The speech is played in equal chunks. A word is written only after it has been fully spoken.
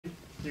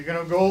you're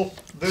gonna go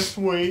this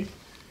way,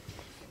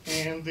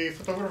 and the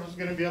photographer is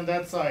gonna be on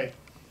that side.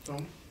 So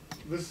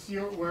this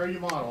is where you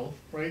model,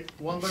 right?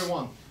 One by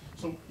one.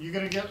 So you're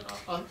gonna get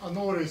a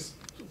notice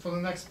for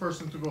the next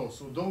person to go.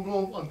 So don't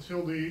go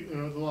until the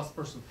last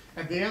person.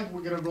 At the end,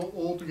 we're gonna go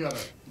all together.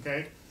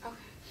 Okay? Okay.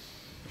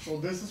 So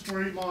this is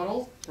where you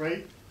model,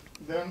 right?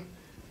 Then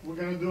we're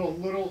gonna do a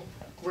little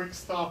quick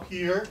stop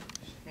here.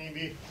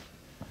 Maybe,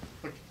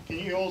 like, can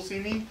you all see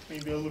me?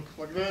 Maybe I'll look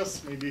like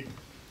this. Maybe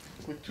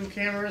with two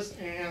cameras,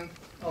 and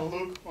I'll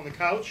look on the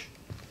couch.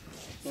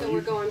 So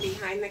we're going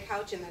behind the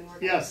couch, and then we're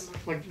going yes,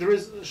 like there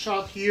is a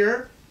shot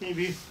here,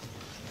 maybe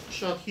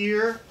shot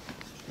here,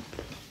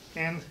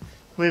 and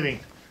leaving.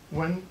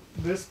 When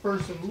this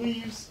person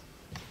leaves,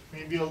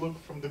 maybe I'll look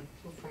from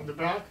the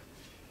back.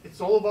 It's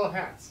all about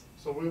hats.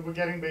 So we're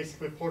getting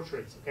basically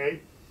portraits, okay?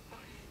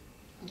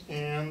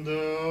 And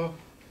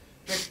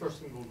next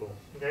person will go,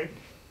 okay?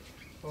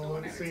 So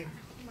let's see.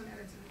 One at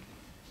a time.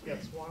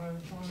 Yes, one at a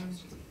time.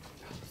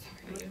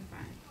 Sorry, you're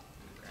fine.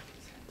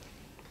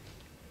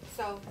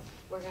 So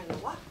we're gonna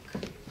walk.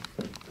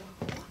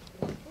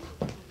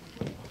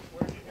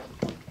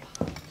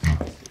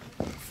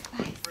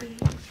 Spicy.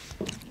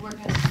 We're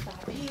gonna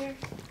stop here.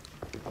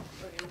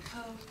 We're gonna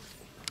pose.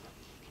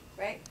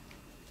 Right?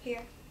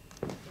 Here.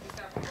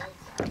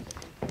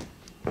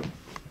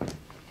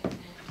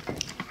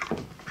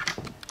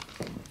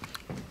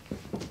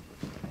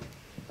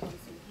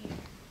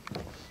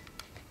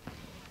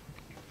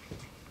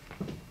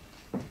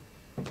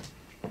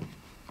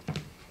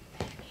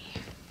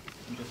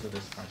 Just so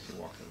this spicy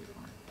walk that we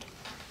want.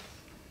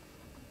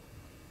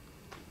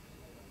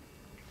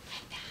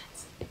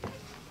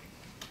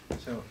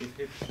 So if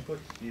he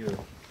puts you,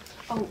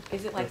 Oh,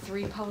 is it like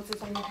 3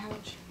 poses on the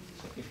couch?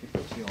 if he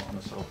puts you on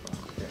the sofa,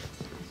 okay.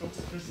 So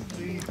this is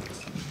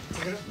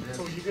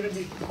so you're gonna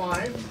be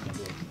 5,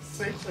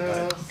 6,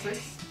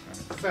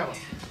 7.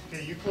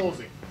 Okay, you're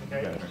closing.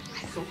 Okay.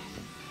 So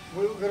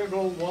we're gonna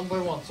go one by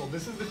one. So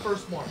this is the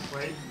first mark,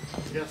 right?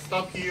 You gotta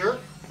stop here.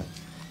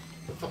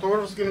 The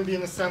photographer is gonna be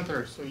in the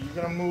center. So you're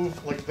gonna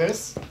move like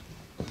this,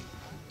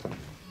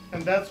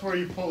 and that's where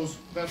you pose.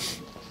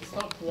 That's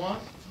stop 1,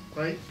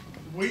 right?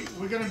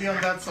 We're gonna be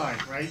on that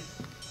side, right?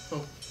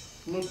 So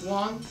look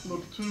 1,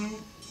 look 2,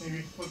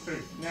 maybe look 3.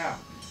 Now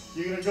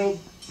you're gonna go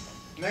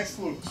next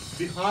look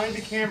behind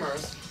the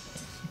cameras,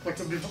 like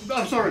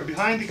I'm sorry,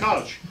 behind the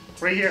couch,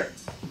 right here.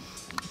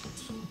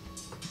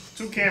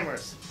 2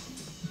 cameras,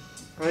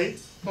 right?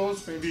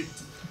 Pose maybe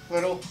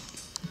little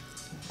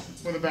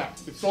with the back.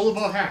 It's all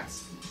about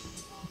hats.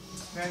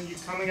 Then you're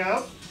coming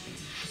out,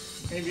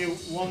 maybe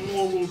one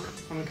more look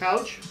on the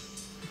couch.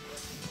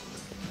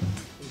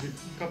 Maybe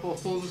a couple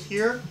of poses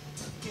here,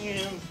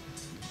 and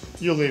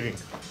you're leaving.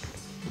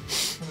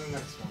 And the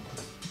next one.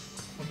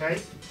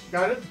 Okay,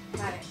 got it?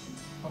 Got it.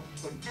 Oh,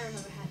 wait. I don't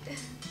know the hat.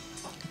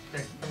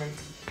 Okay, come in.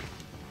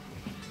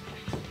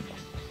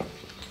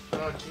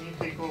 Can you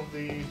take off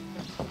the?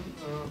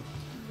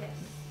 Yes.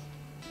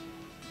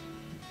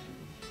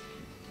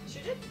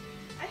 Should it?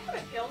 I have a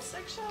hill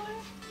stick, shall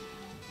I?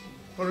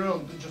 Put it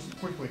on just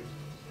quickly.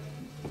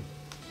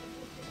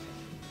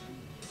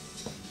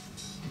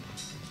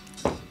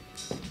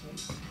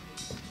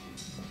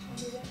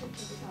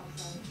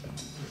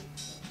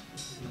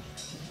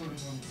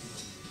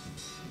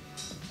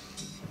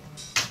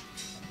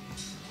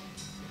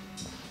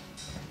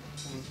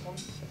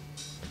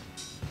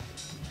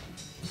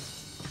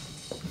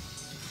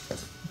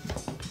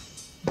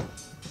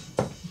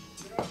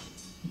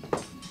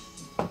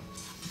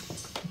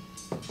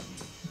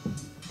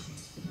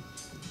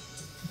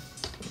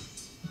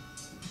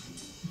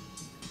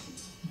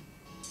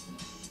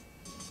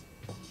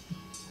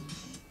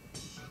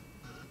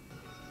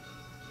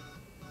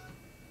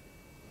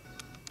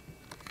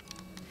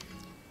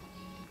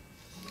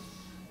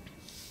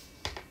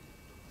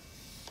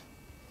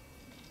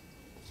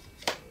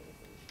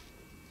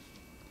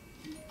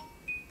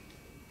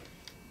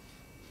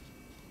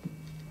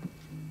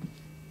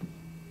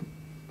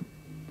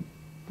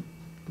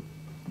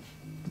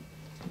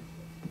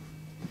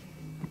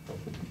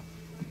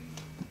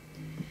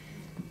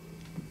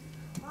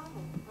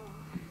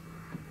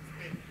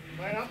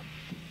 Line up.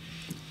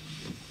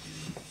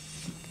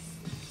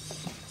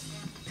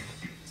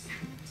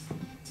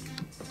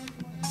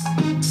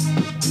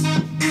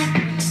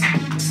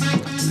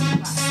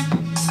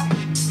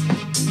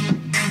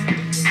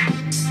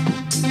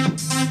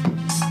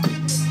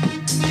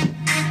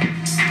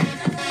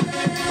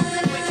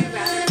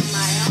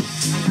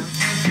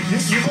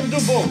 You can do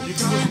both. You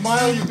can do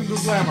smile, you can do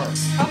glamour.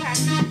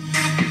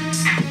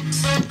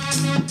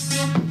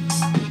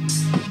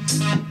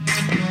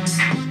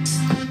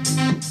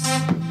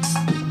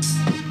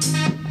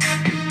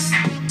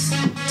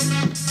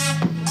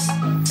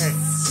 Okay.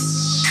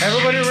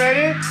 Everybody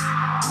ready?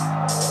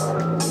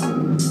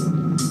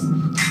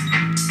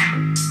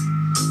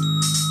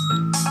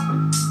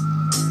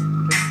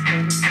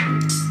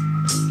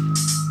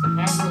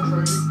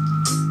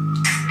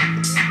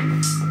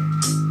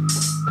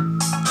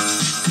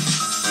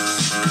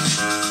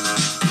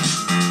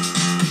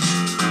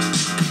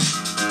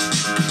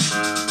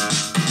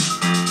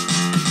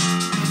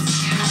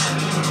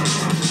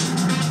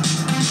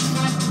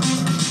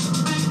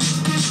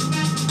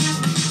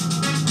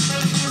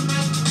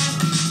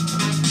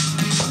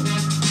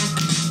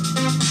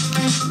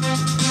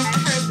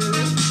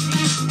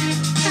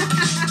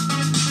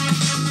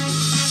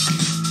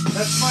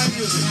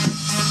 music.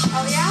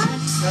 Oh yeah?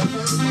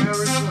 That's my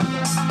original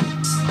song.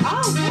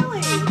 Oh really?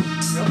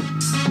 Yep.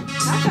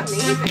 That's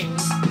amazing.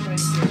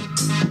 Thank you.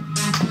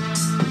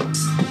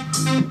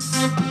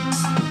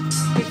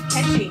 It's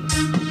catchy.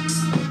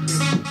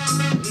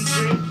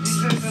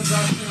 DJ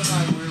Sebastian and I,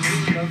 we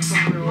really done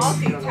some really well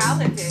together.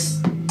 Multi-talented.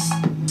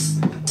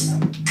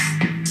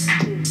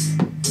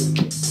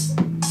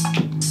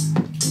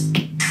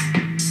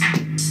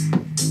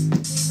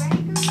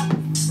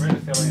 We're in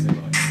Philly.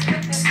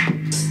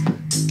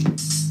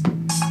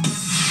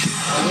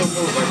 I will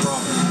move, I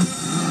promise.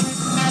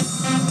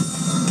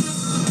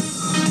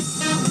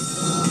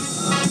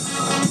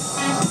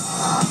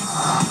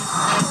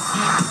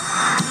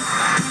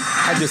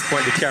 I just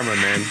point the camera,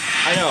 man.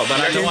 I know,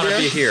 but I don't want to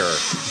be here.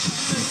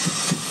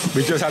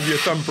 We just have your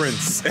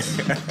thumbprints.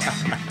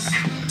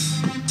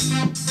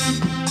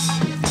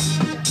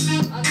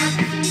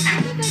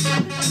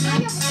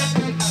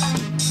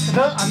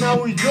 And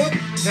now we do it,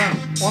 then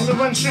only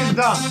when she's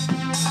done.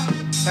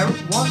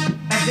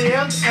 At the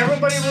end,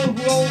 everybody will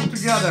roll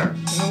together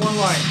in one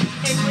line.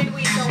 If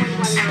we go in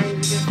one line,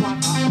 we just walk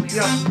all the way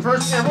Yeah, around.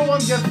 first everyone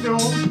gets their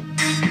own.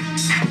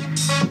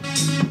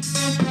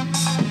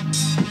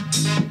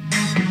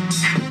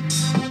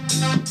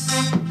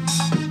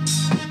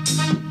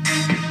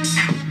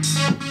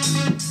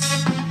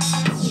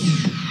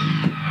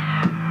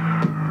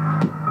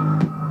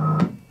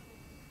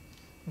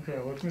 Okay,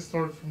 let me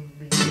start from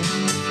the beginning.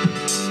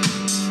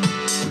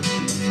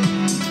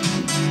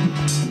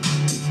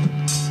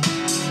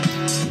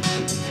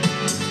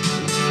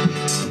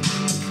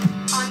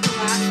 On the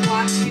last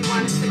walk, do you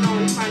want us to go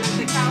in front of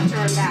the couch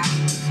or in back?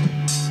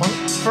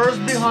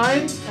 First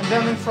behind and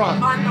then in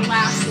front. On the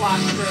last walk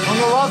through. On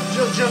the left,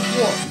 just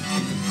walk.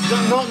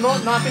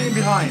 Nothing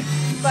behind.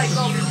 Like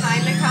go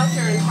behind the couch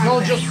or in front No,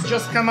 of it?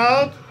 just come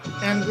out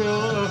and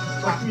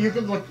like you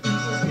could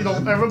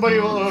everybody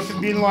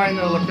can be in line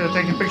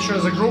take a picture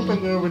as a group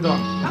and we're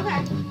done.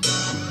 Okay.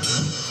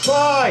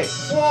 5,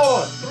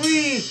 4,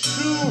 3,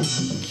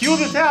 2, cue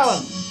the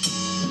talent.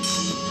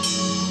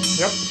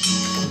 Yep.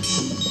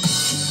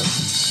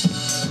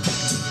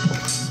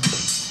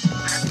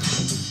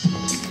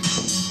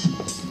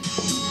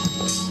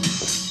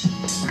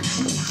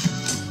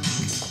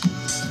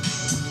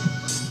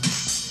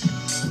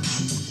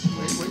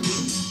 Wait.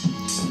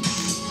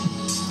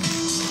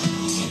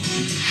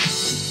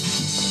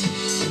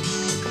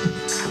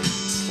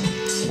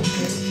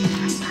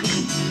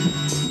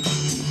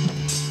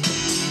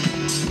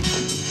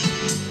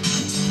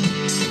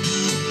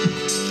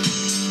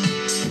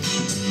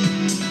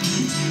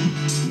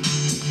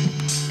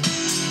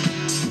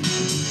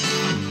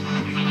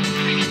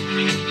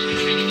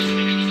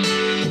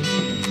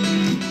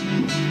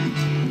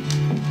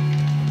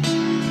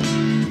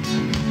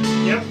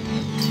 Yep.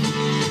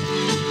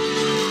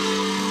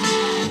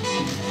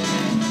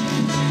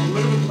 A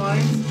little bit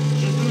lines.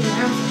 Just do the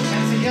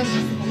hands again.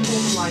 Just pull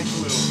the lines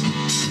a little.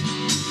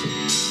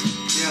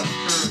 Yes,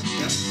 correct.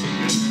 Yep.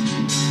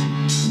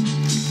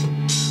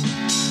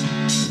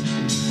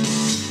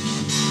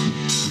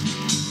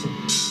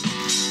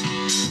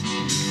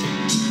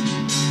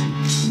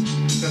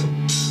 Good.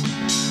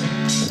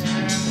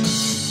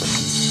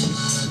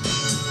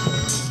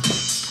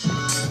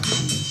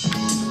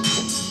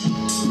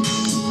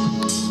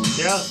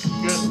 Yes,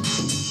 good.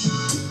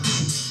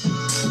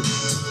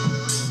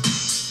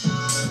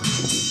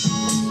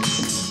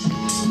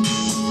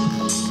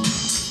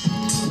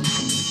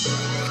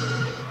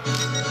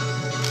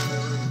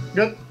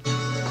 Good.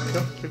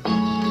 Good.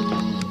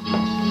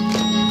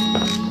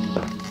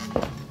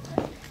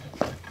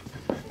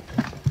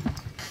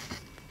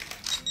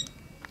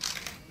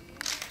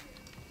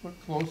 Look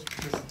close.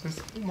 This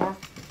mark.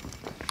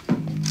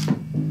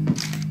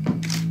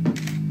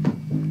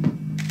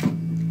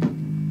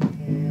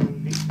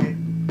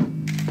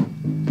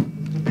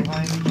 And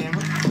behind the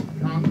camera,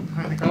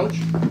 behind the couch.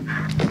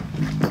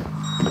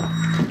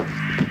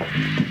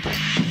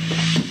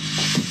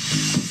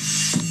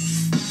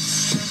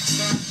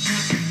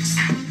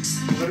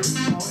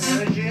 Little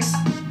energy.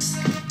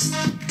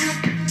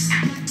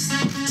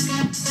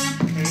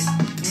 Okay.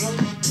 Good.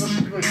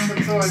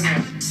 Танцевать мне.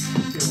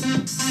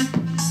 Okay.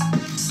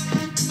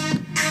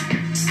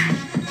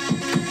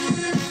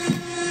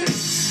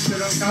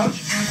 Sit on couch.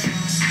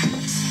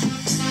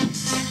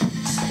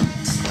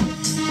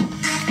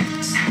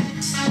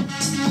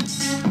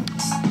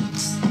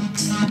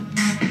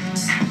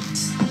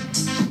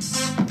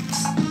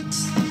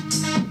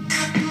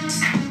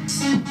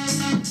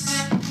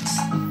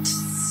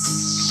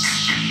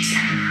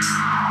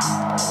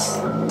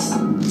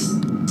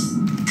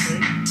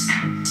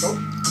 Go.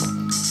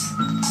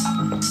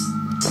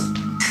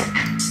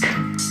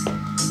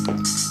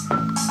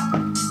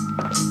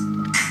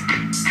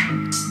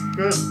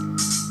 Good.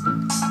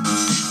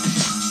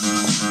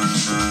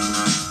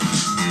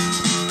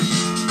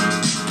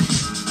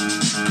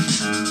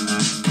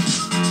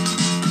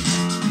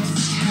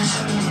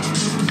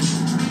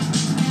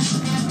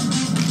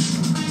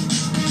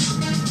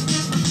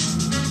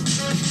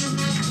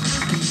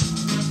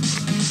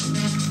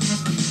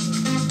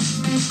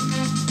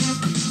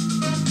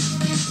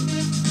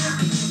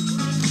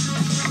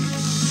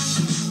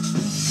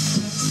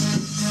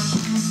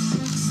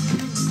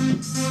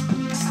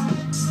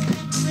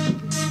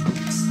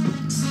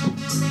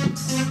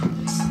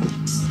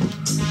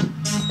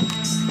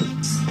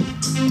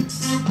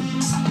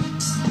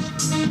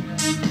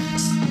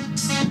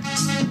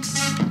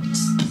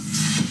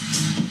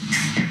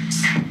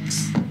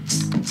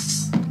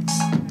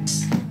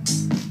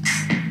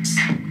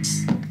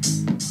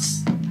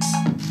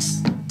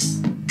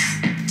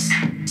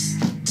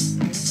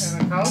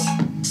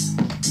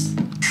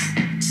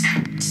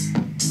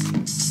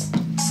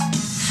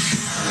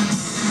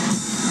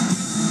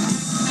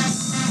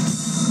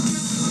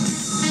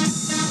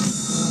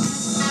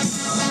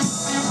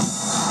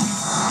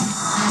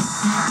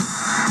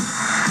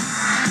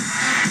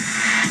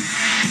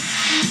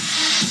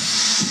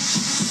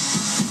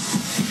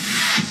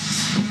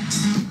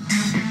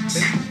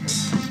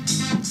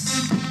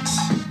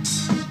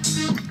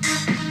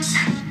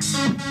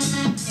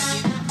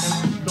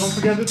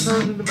 forget the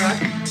turns in the back.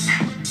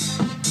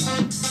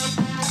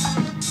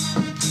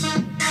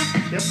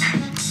 Yep.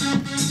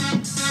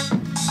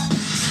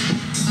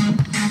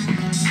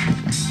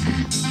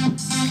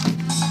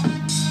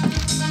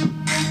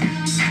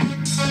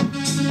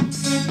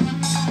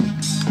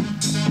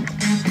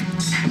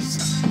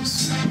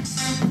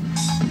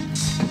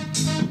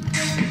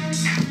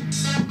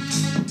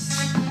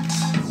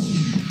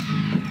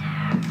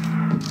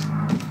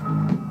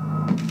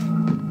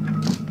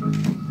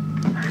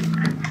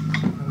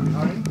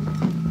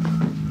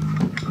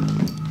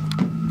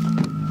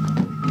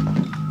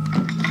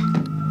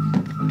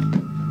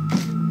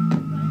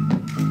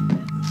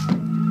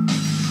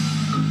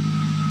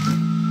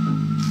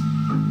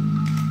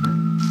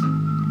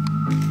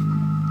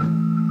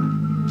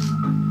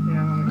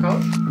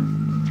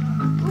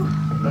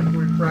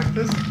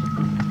 Practice.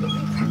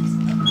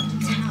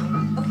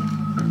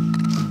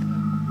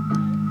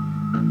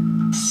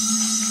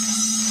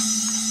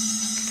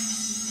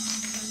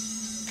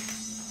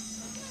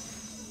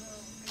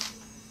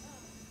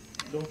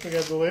 Don't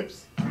forget the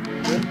lips.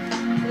 Good.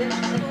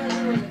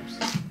 Little lips.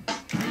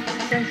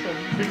 Central.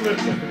 Big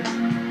lips, okay.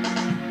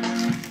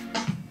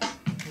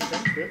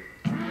 Okay, good.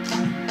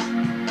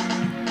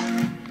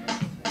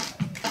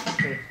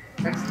 Okay,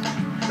 next.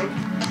 Go.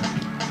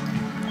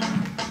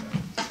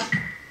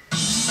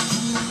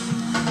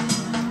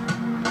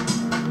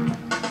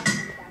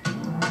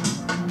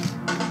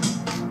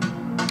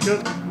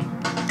 Good.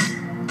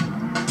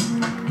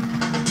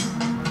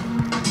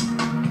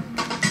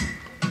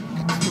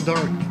 It's too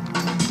dark.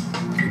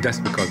 That's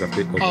because of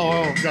the over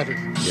Oh, here. got it.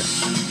 Yeah.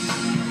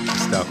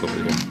 It's dark over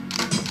there.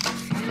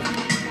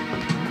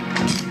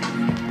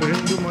 We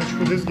didn't do much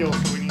for this girl,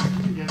 so we need to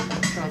get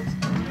a shot.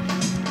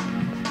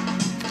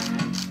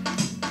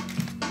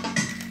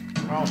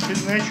 Wow,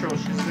 she's natural.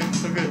 She's doing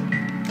so good.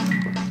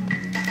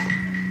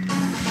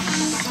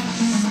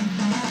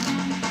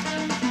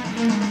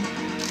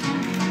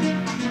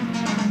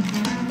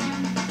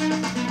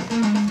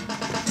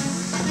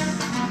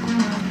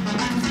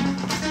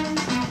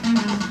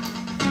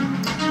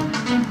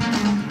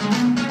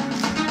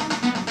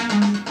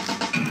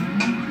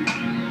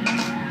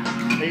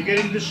 Are you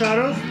getting the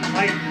shadows?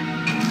 Like,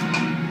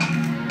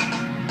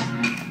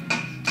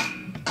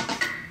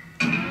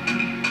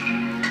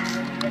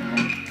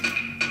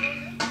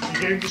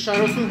 you getting the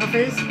shadows in her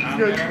face? I'm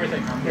Good. getting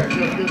everything. I'm Yeah,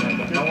 good.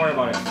 good. Don't worry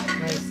about it.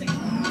 Nice.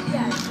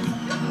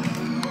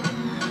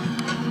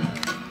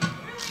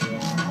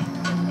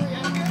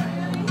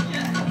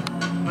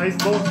 Nice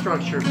bone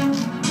structure.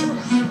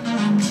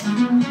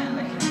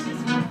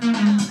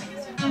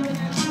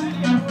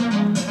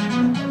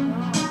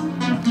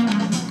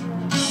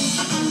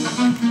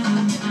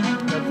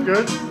 That's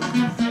good.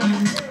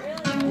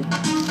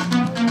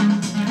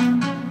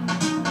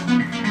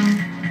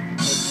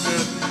 That's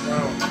good.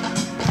 Wow.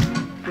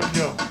 Good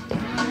go.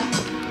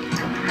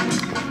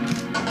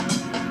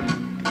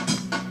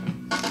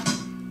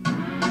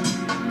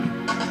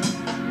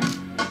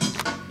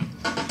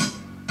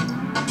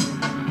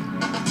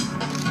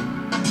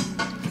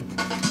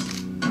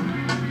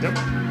 Yep.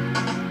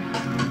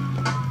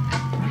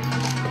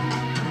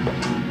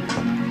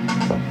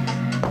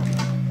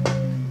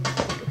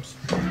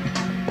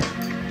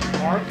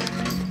 Mark.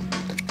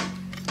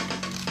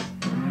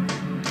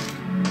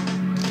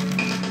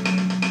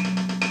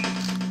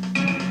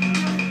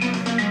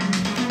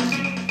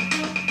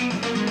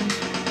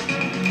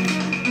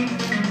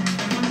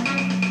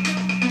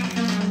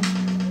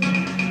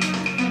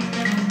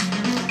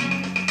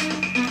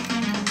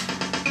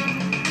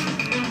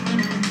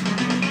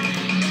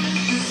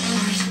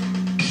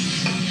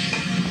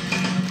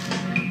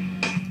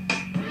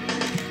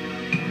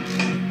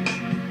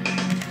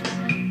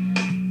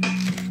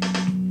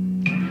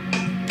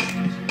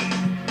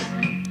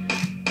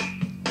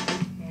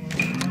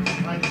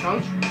 Behind the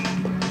couch.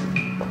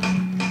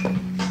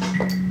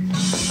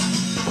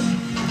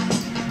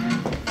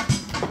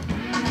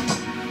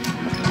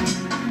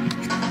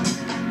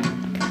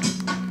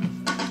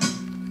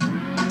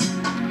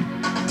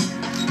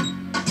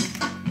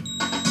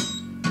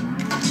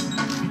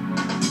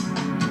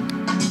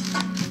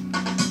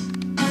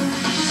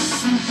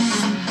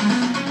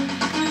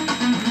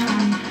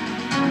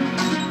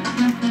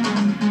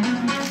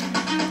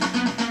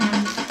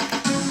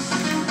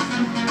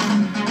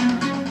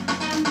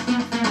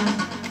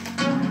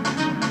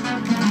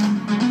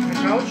 The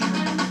couch.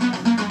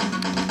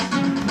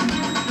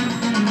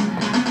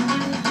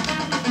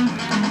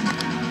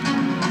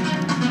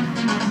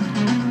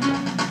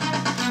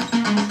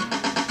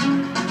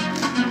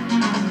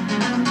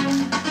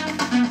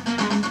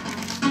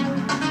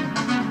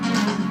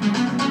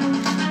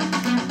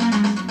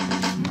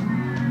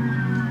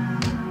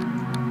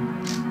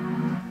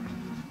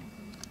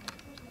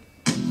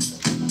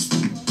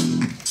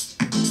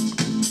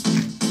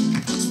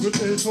 Good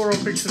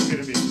editorial picture is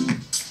gonna be.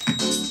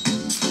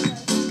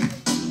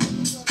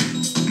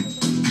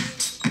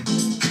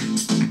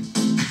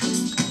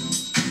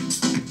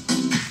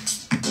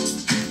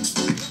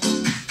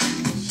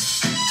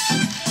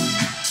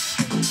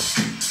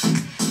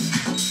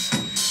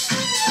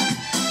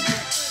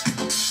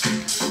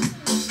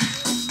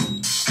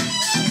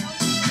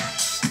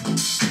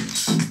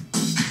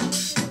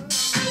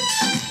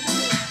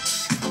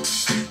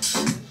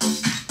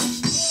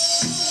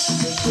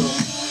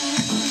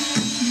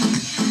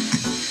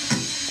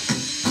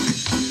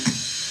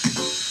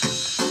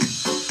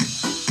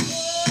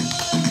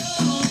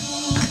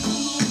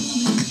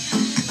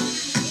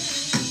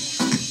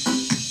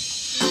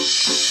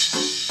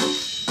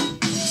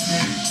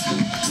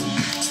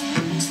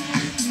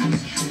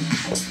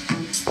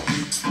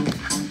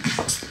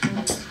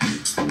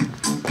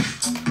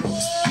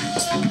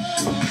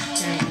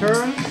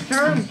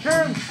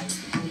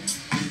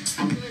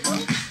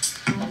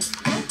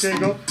 Okay,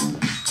 go.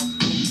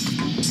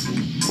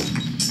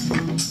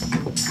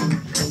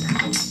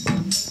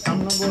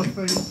 Там на было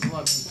стоит,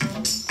 ладно.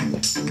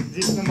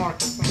 Здесь на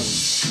марку.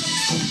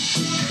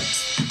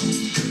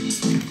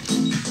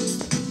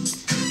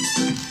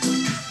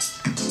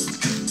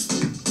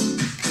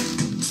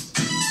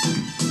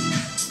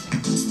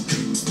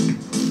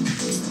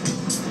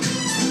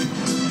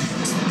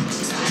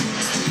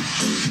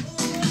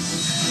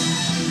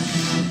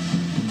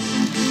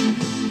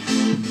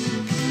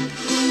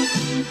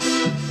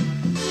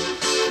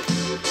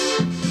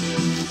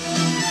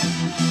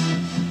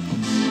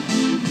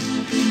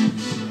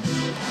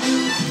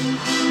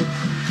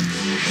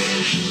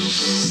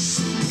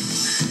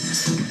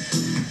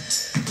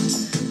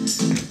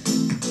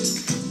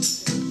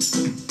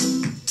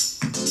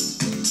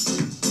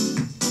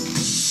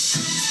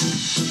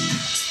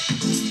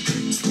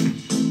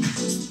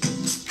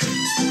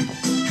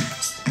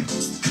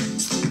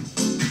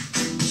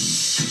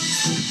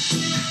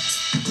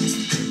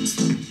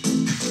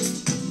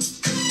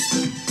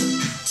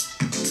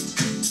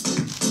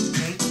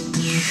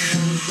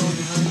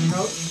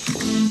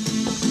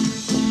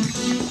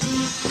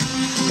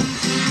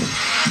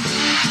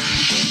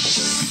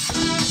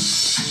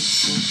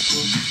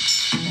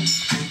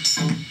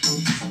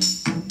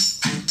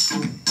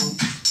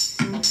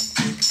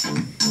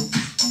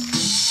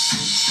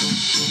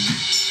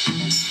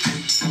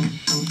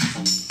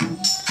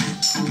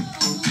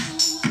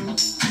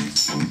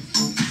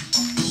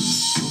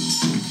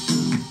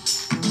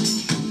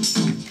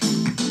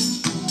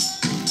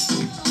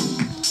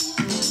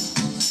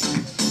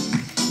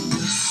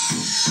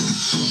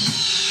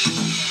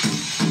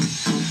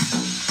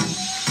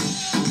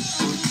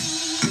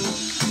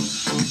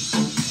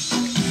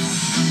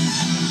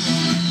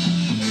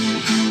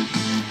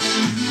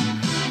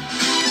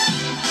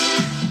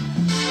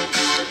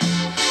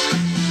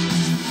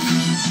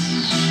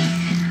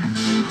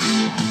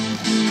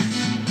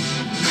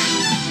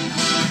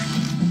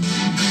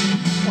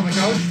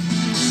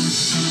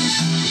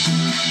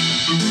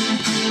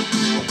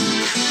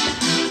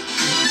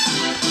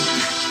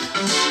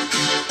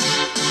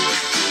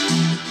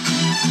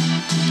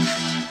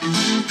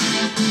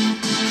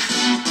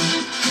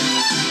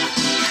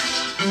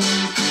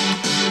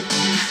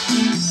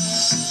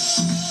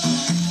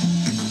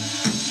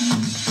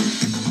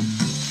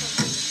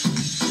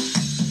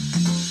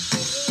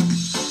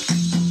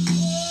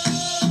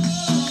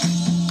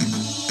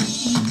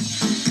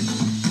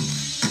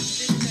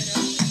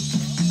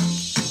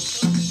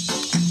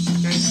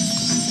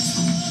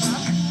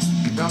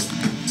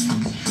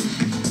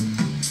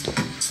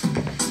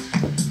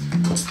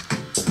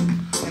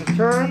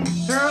 Turn.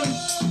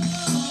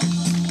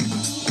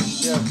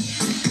 Yeah.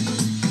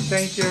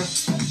 Thank you.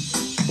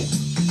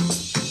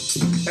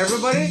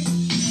 Everybody?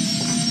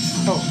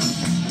 Oh.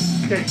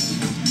 Okay.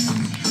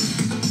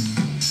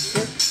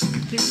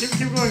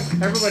 Keep going.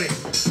 Everybody.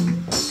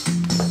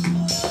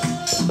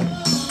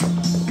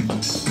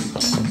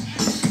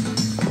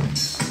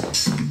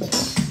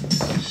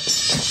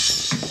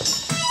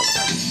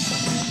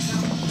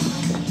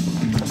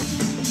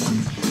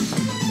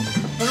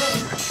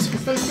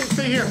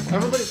 Stay here.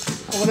 Everybody.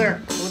 Over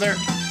there.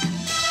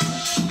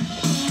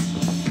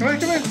 Come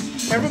in.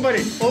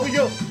 Everybody. Over you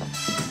go.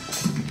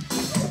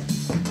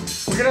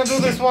 We're gonna do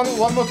this one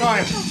more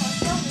time.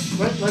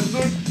 Let's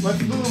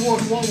do the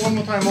walk one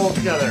more time all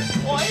together.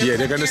 Yeah,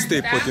 they're gonna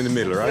stay put in the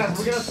middle, right? Yeah,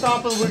 we're gonna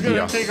stop and we're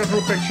gonna take a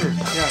group picture.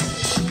 Yeah.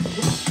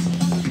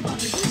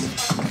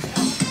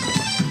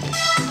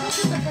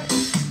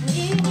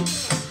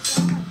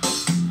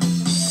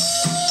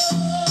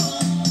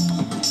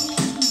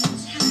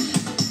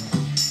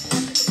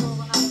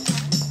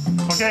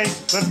 Okay,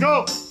 let's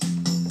go.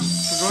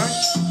 Keep going.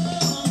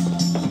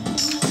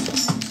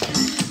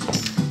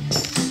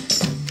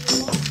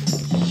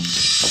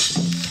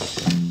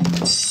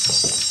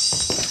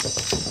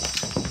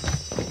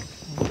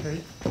 Okay.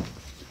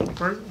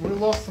 First, we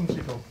lost some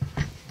people.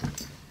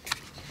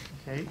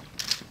 Okay.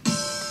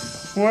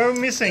 Who are we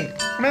missing?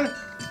 Come in.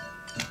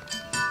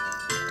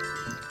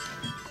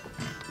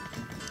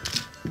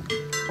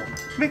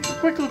 Make it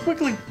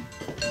quickly.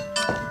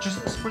 Just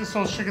put it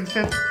so she can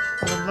fit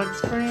on the black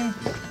screen.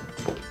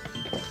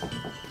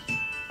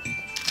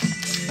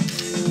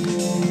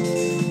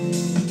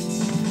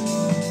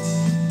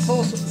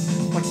 Close,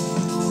 like,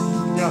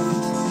 yeah.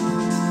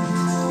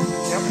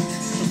 Yep.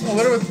 Just a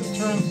little bit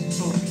turn,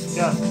 so,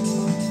 yeah.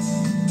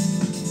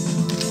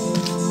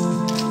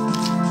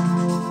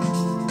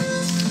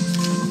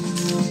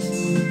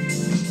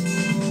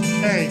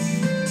 Hey.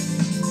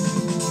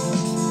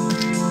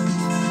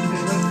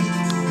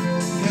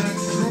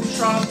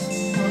 Shot,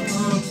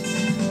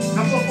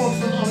 couple of folks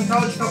on the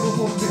couch, couple of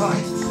folks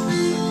behind.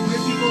 3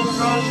 people on the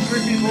couch, 3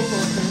 people,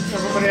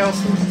 everybody else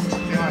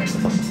behind.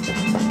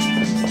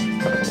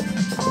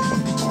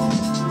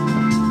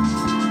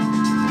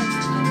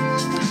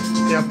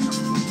 Yep.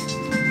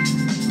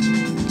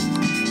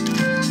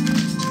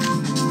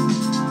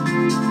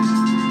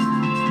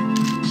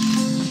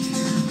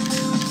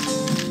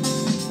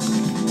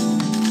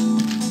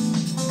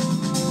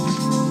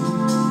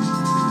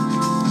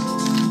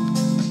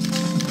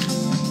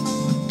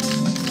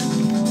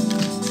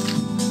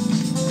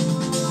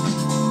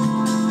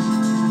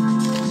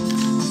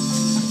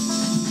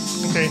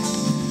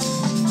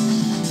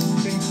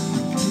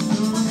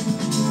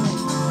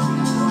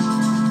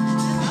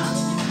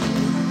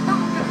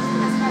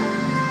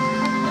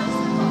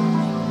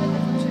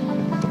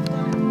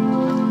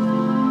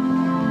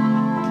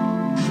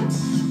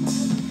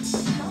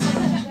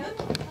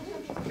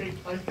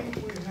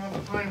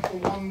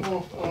 time for one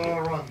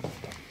more run.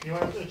 You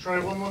want to try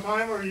one more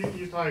time, or are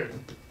you tired?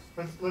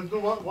 Let's do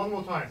one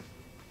more time.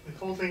 The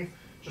whole thing,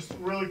 just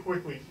really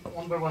quickly,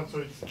 one by one, so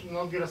it's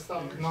not gonna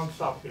stop,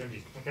 non-stop gonna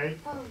be, okay?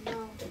 Oh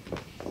no.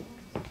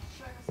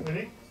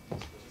 Ready?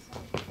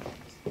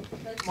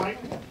 Mike,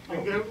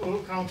 I'm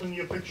gonna count on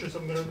your pictures.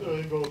 I'm gonna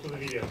go to the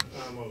video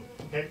mode,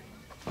 okay?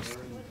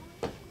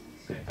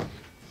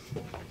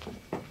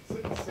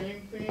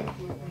 Same thing.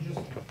 We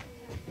just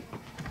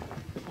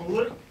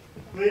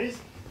ladies,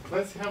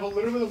 let's have a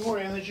little bit more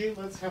energy.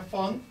 Let's have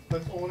fun.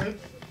 Let's own it.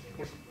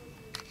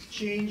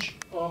 Change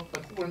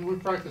like when we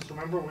practice.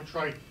 Remember, we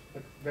try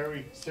like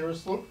very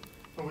serious look,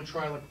 and we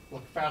try like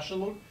fashion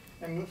look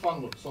and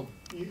fun look. So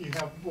you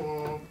have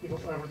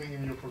everything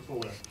in your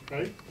portfolio.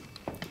 Okay.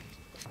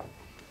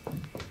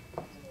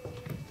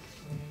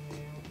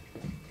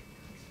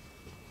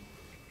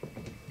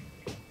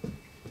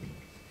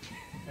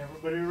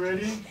 Everybody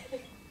ready?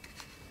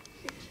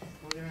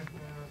 We're gonna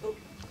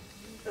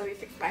Let me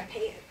fix my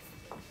pants.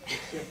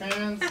 fix your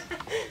pants.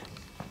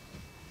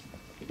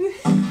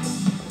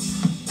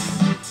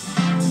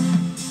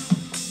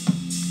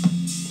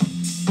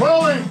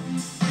 Rolling!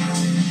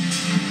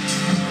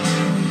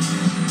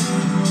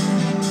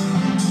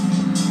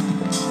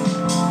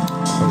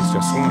 Oh, it's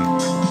just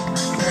one.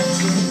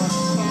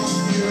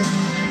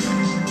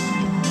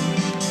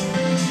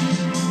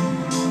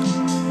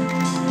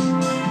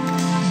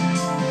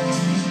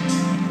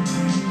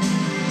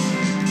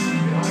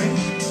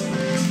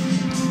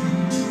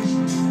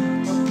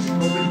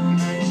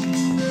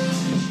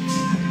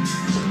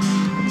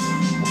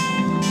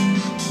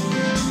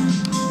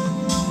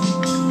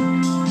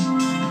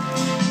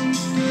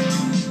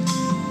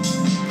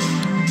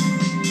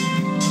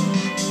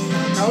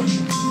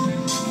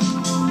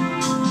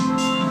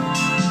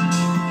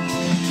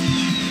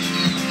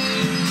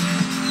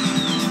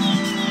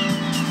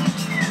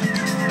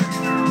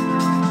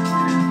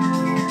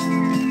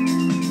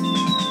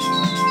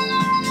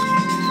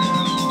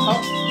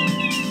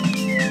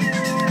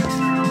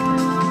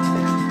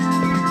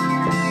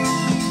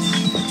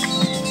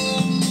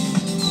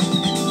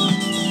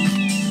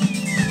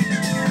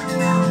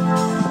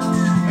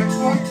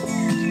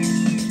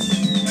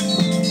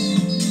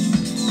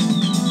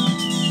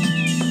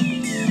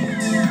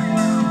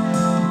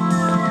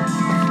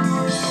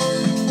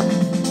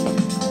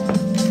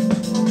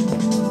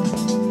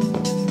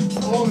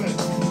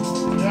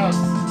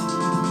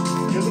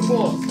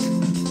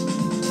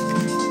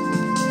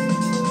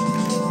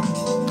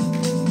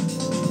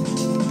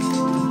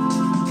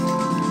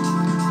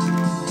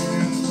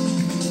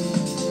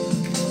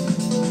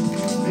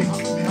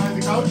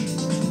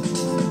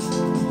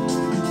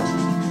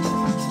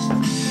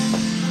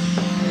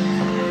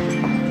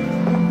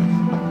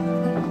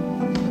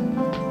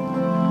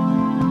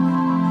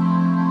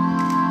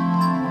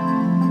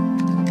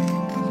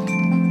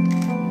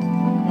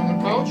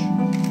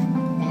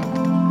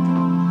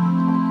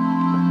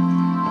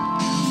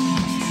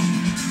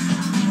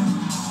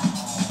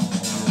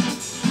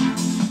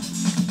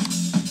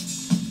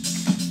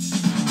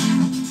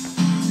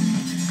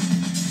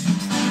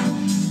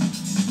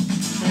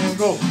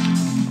 Go.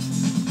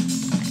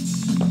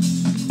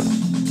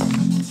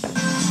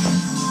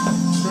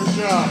 Good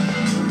job.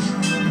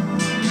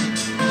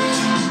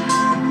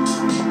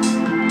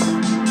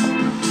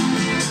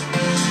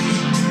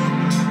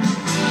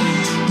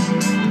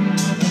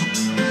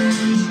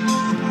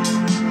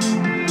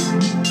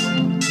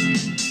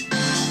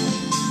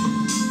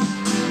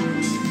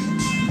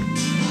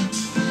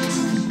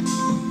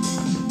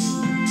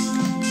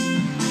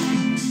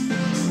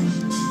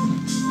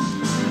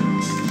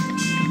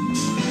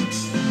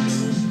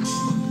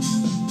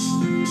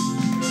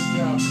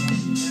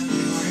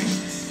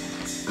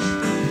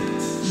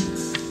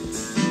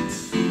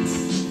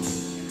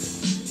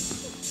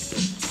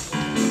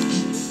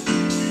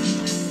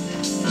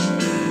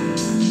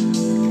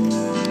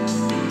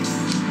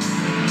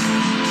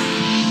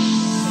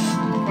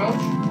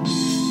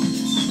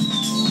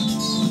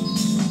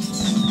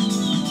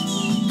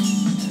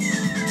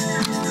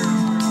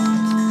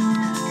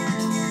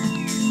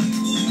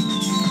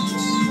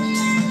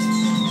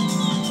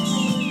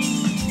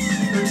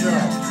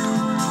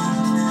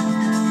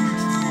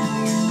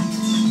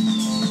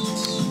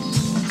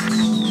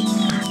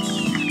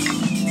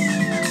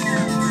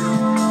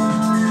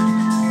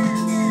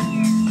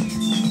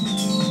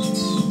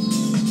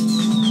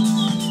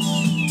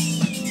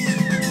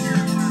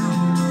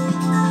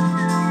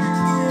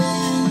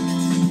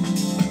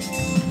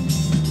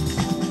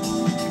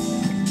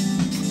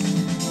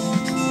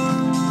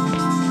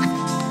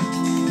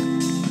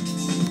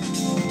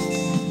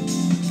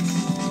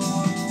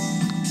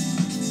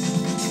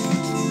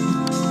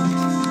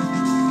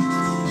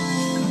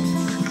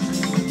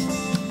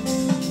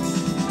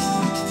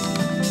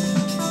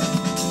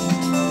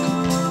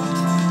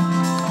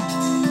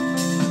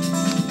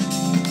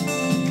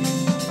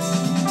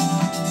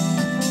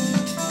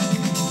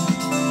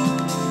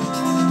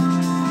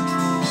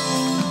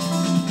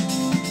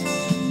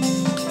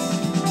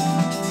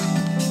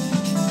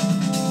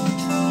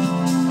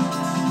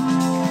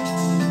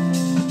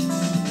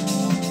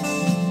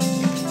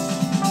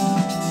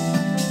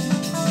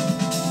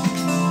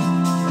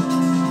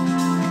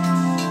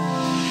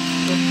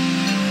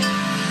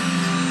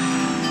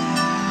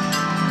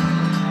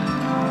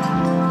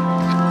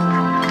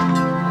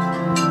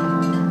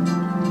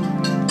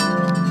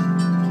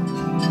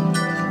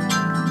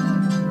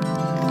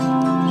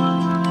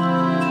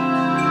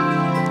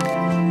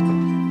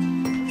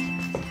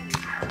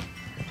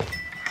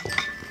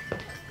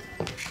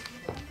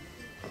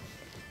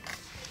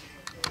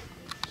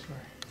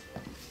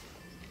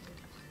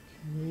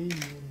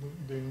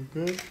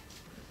 good.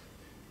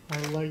 I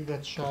like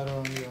that shadow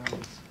on the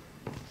eyes.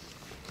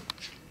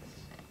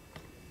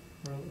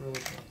 Really, really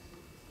good.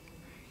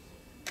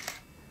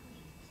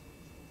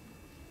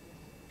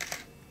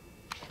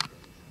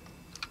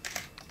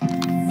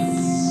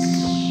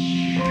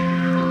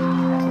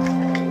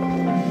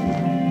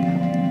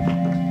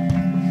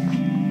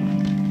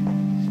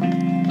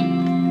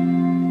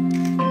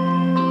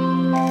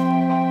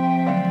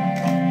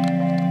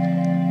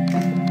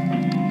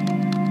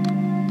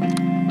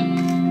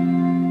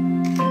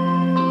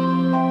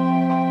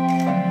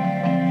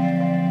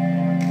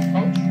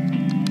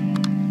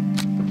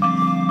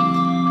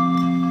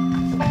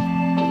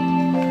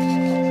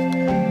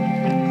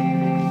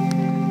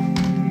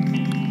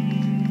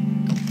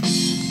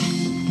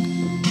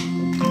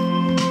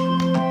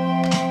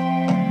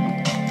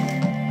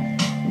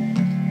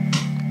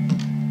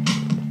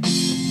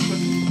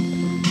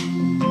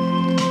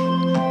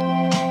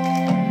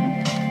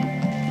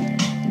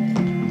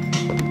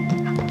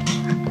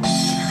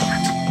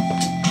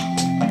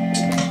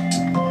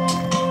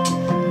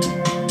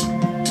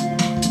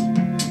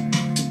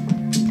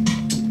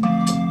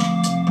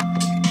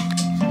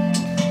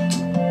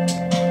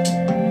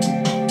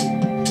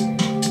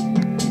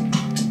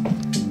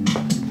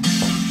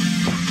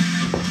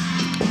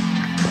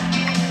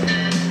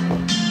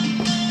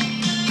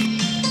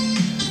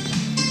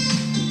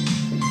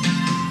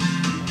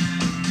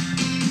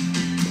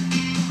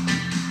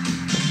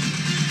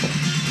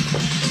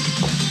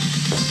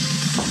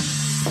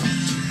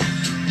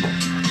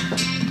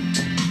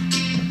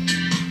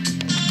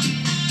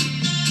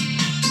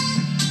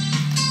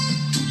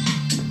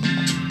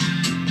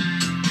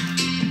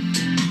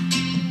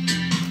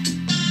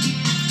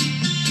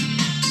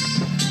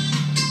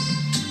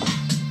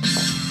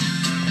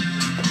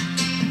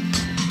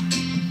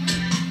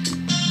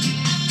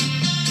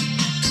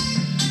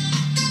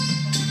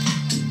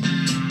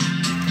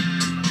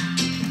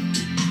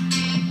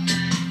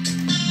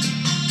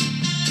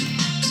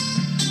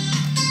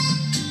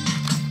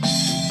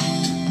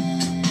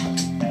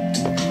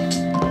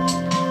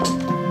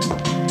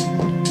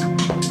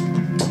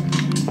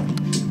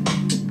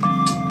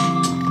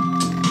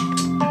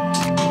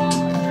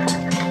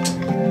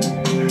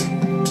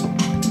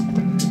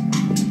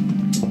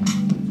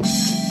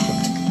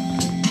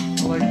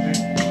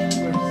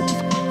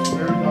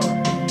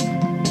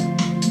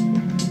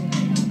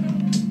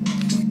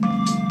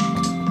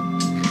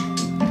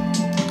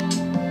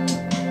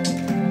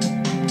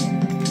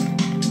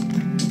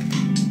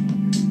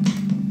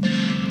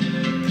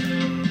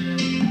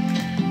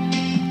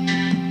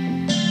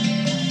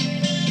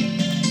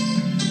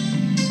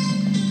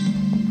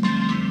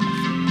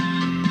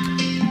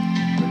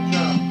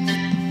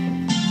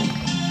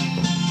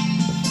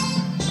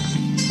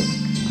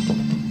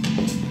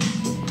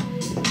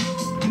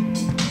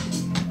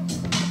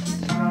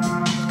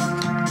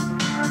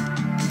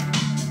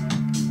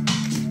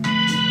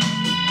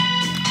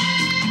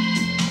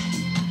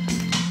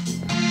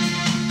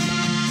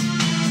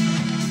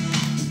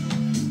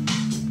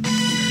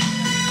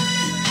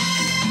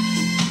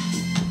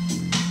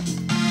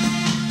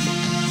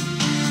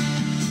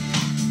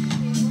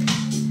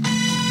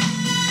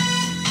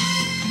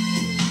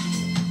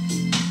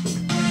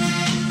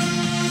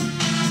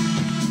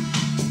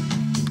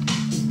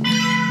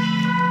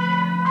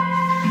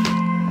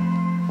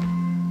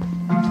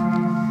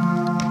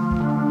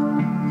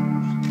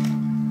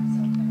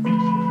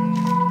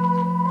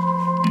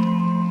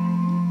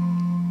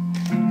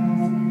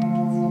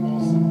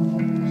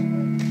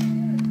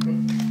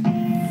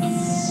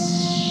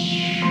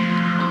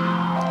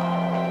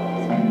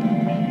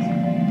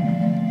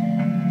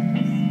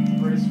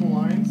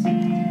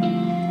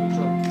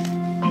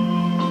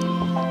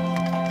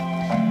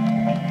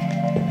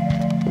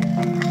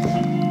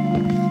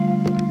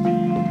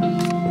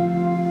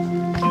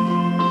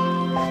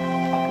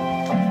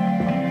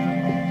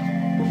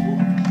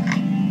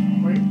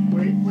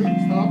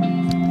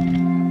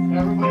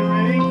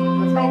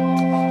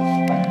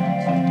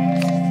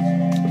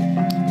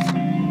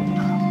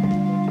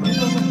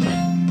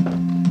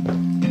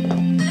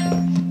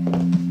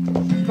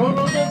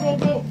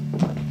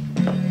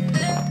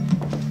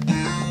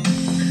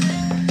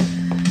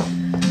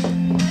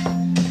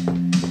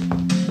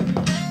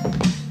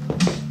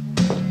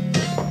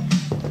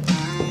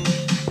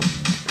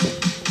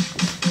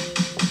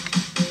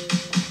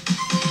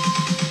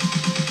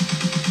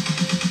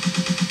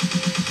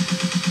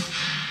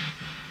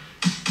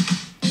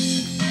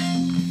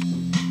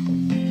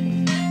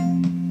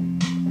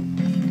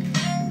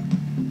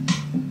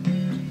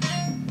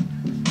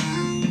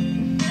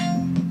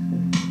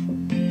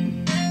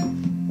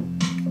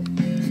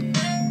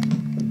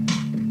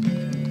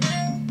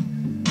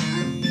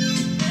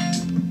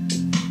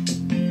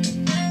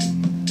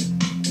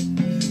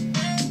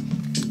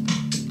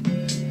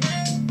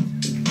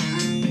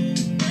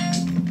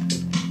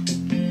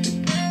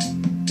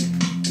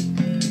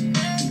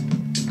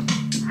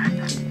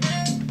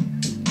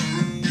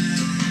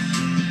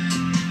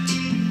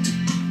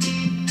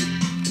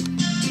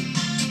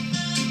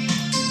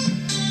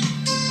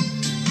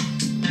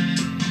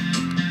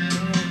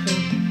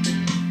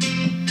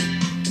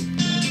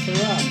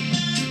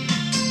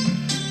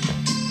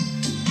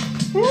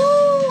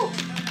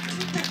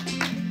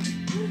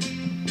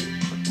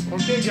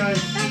 Okay,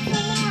 guys. That's a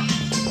lot.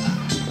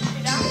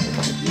 You done?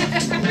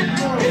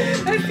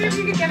 Let's see if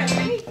you can get it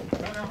right.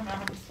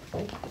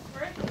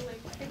 We're at the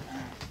lake.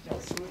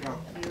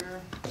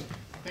 Here.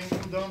 Things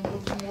will done for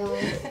tomorrow.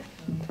 And,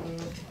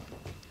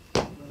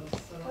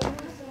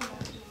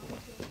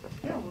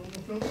 yeah, we'll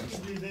fill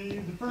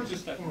the purchase.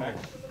 Just step back.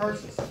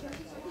 Purchase.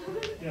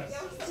 Yes.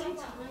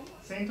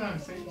 Same time,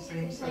 same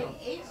Like setup.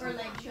 8 or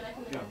like should I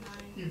come in at 9?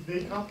 If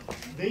they come,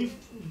 they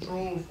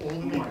drove, all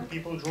the makeup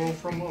people drove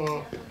from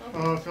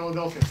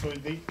Philadelphia, so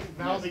they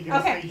now they get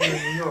Okay. to stay here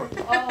in New York.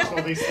 So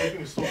they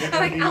stay, so they're I'm gonna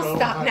like, be I'll well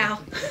stop behind now.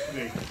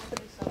 today.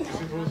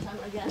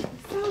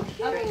 So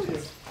Thank you.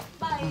 cute.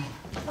 Bye.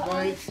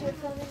 Bye.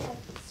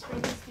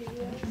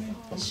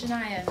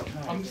 Shania,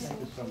 I'm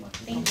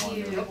thank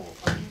you.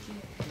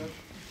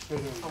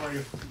 How are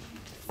you?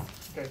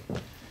 Okay.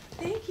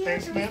 Thank you.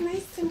 Thanks, it was ma'am.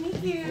 nice to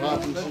meet you.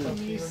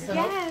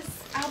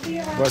 Yes, I'll be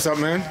around. What's up,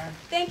 man?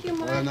 Thank you,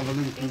 Mark.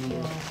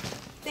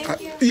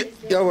 Thank you.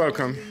 You're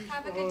welcome.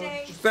 Have a good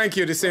day. Thank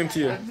you. The same to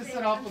you. I just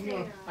set up,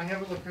 I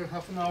have like a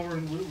half an hour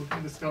and we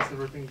can discuss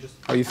everything. Just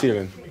How you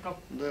feeling? give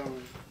me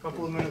a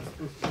couple of minutes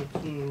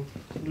to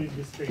leave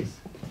this space.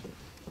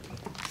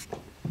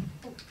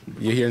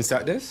 You here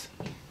inside this?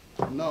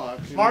 No,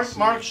 actually.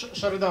 Mark,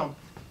 shut it down.